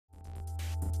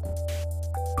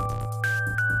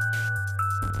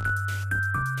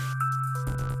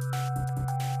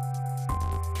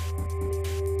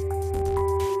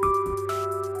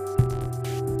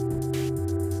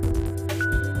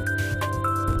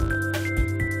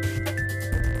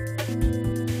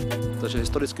Takže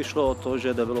historicky šlo o to,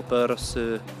 že developer si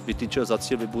vytýčil za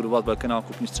cíl vybudovat velké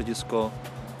nákupní středisko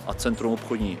a centrum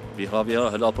obchodní v Jihlavě a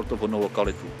hledal proto vhodnou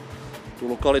lokalitu. Tu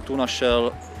lokalitu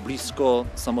našel blízko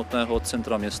samotného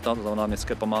centra města, to znamená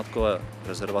městské památkové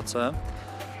rezervace,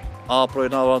 a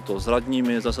projednával to s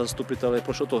radními, zase zastupiteli,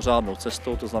 prošlo to řádnou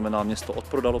cestou, to znamená město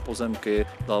odprodalo pozemky,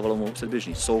 dávalo mu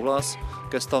předběžný souhlas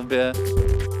ke stavbě.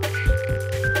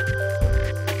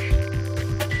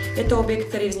 Je to objekt,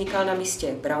 který vznikal na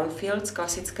místě brownfields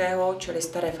klasického, čili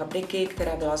staré fabriky,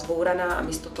 která byla zbouraná a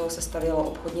místo toho se stavělo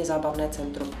obchodně zábavné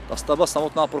centrum. Ta stavba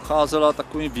samotná procházela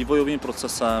takovým vývojovým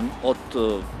procesem. Od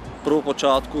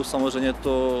prvopočátku samozřejmě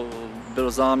to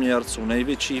byl záměr co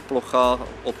největší plocha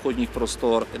obchodních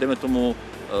prostor, jdeme tomu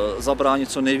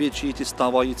zabránit co největší ty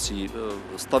stávající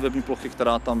stavební plochy,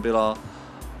 která tam byla,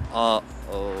 a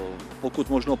pokud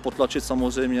možno potlačit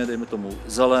samozřejmě, dejme tomu,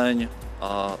 zeleň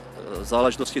a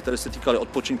záležitosti, které se týkaly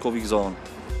odpočinkových zón.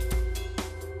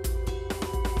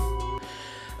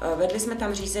 Vedli jsme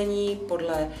tam řízení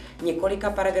podle několika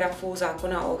paragrafů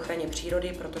zákona o ochraně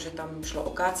přírody, protože tam šlo o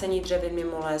kácení dřevin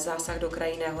mimo les, zásah do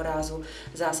krajinného rázu,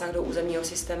 zásah do územního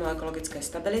systému ekologické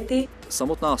stability.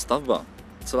 Samotná stavba,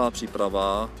 celá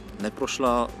příprava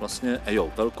neprošla vlastně EIA,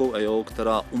 velkou EIA,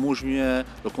 která umožňuje,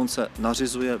 dokonce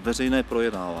nařizuje veřejné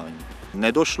projednávání.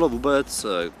 Nedošlo vůbec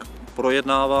k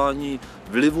projednávání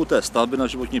vlivu té stavby na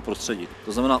životní prostředí.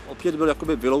 To znamená, opět byl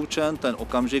jakoby vyloučen ten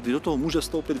okamžik, kdy do toho může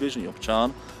vstoupit běžný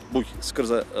občan, buď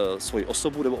skrze svoji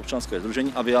osobu nebo občanské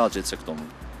sdružení, a vyjádřit se k tomu.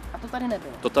 A to tady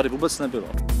nebylo? To tady vůbec nebylo.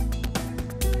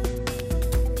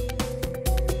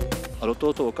 A do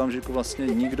tohoto okamžiku vlastně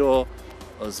nikdo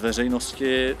z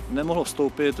veřejnosti nemohl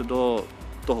vstoupit do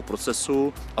toho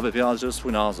procesu, aby vyjádřil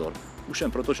svůj názor. Už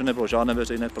jen proto, že nebylo žádné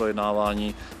veřejné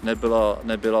projednávání,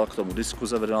 nebyla k tomu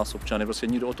diskuze vedená s občany, prostě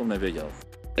nikdo o tom nevěděl.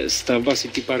 Stavba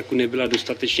City Parku nebyla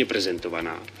dostatečně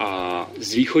prezentovaná a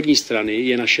z východní strany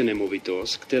je naše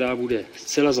nemovitost, která bude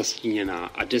zcela zastíněná,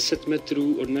 a 10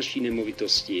 metrů od naší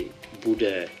nemovitosti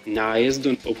bude nájezd do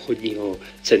obchodního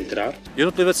centra.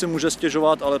 Jednotlivec si může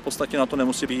stěžovat, ale v podstatě na to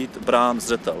nemusí být brán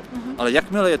zřetel. Ale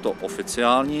jakmile je to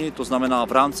oficiální, to znamená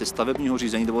v rámci stavebního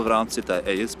řízení nebo v rámci té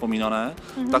EIA vzpomínané,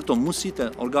 tak to musí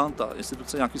ten orgán, ta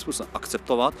instituce nějakým způsobem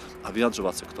akceptovat a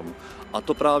vyjadřovat se k tomu. A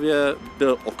to právě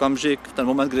byl okamžik, ten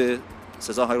moment, kdy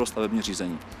se zahájilo stavební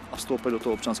řízení a vstoupili do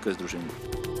toho občanské sdružení.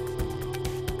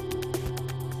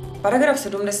 Paragraf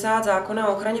 70 zákona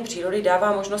o ochraně přírody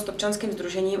dává možnost občanským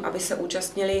sdružením, aby se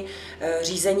účastnili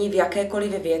řízení v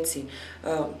jakékoliv věci.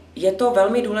 Je to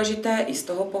velmi důležité i z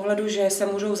toho pohledu, že se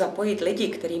můžou zapojit lidi,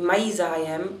 kteří mají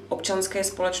zájem občanské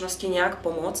společnosti nějak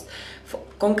pomoct v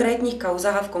konkrétních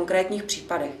kauzách a v konkrétních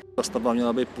případech. Ta stavba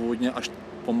měla být původně až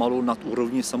pomalu nad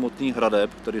úrovní samotných hradeb,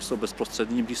 které jsou v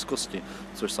bezprostřední blízkosti,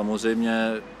 což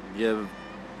samozřejmě je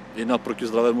jednak proti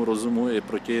zdravému rozumu i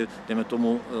proti, dejme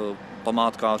tomu,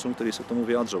 památkářům, kteří se k tomu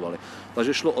vyjadřovali.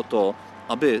 Takže šlo o to,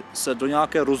 aby se do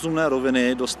nějaké rozumné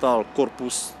roviny dostal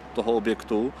korpus toho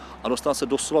objektu a dostal se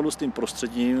do souladu s tím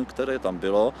prostředím, které tam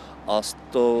bylo, a s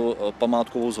tou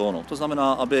památkovou zónou. To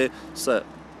znamená, aby se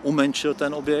umenšil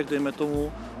ten objekt, dejme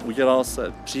tomu, udělal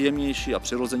se příjemnější a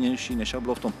přirozenější, než jak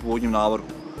bylo v tom původním návrhu.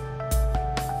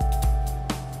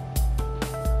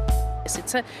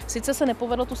 Sice se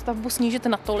nepovedlo tu stavbu snížit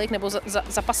natolik nebo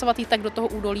zapasovat ji tak do toho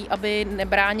údolí, aby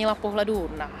nebránila pohledu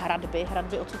na hradby.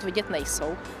 Hradby odsud vidět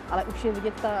nejsou, ale už je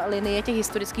vidět ta linie těch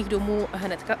historických domů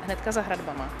hnedka za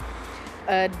hradbama.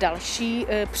 Další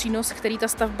přínos, který ta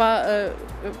stavba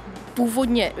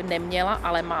původně neměla,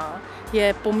 ale má,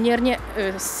 je poměrně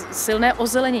silné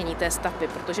ozelenění té stavby,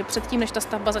 protože předtím, než ta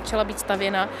stavba začala být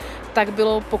stavěna, tak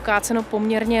bylo pokáceno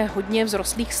poměrně hodně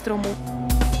vzrostlých stromů.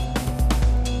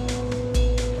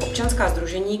 Občanská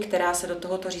sdružení, která se do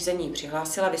tohoto řízení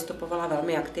přihlásila, vystupovala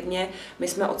velmi aktivně. My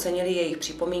jsme ocenili jejich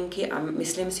připomínky a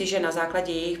myslím si, že na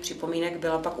základě jejich připomínek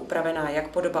byla pak upravená jak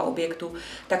podoba objektu,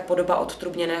 tak podoba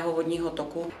odtrubněného vodního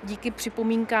toku. Díky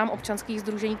připomínkám občanských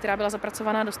sdružení, která byla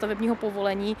zapracovaná do stavebního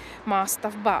povolení, má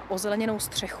stavba ozeleněnou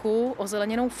střechu,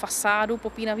 ozeleněnou fasádu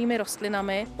popínavými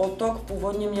rostlinami. Potok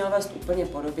původně měl vést úplně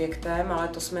pod objektem, ale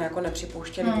to jsme jako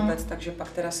nepřipouštěli vůbec, takže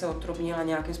pak teda se odtrubnil a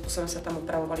nějakým způsobem se tam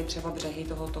upravovaly třeba břehy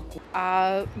toho toku. A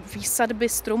výsadby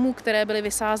stromů, které byly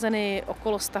vysázeny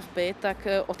okolo stavby, tak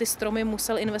o ty stromy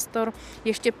musel investor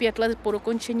ještě 5 let po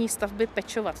dokončení stavby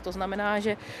pečovat. To znamená,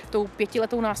 že tou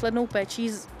 5letou následnou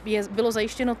péčí bylo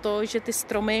zajištěno to, že ty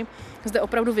stromy zde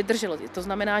opravdu vydržely. To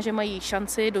znamená, že mají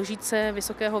šanci dožít se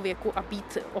vysokého věku a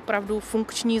být opravdu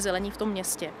funkční zelení v tom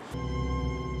městě.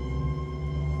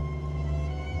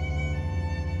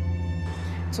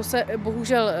 Co se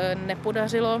bohužel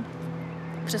nepodařilo,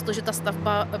 přestože ta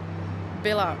stavba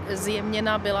byla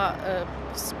zjemněna, byla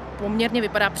poměrně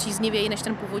vypadá příznivěji než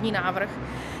ten původní návrh,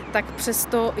 tak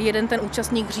přesto jeden ten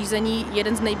účastník řízení,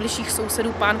 jeden z nejbližších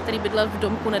sousedů, pán, který bydlel v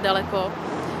domku nedaleko,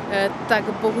 tak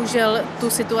bohužel tu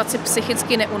situaci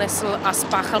psychicky neunesl a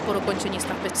spáchal po dokončení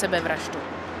stavby sebevraždu.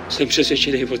 Jsem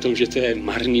přesvědčený o tom, že to je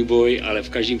marný boj, ale v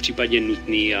každém případě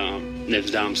nutný a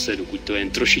nevzdám se, dokud to jen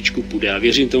trošičku půjde. A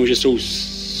věřím tomu, že jsou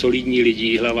solidní lidi,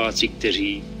 jihlaváci,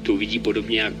 kteří to vidí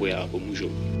podobně jako já, pomůžou.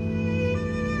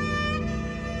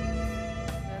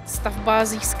 Stavba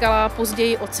získala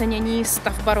později ocenění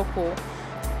stavba roku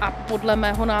a podle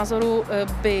mého názoru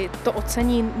by to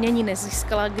ocenění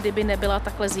nezískala, kdyby nebyla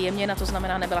takhle zjemněna, to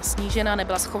znamená nebyla snížena,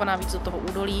 nebyla schovaná víc do toho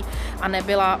údolí a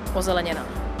nebyla ozeleněna.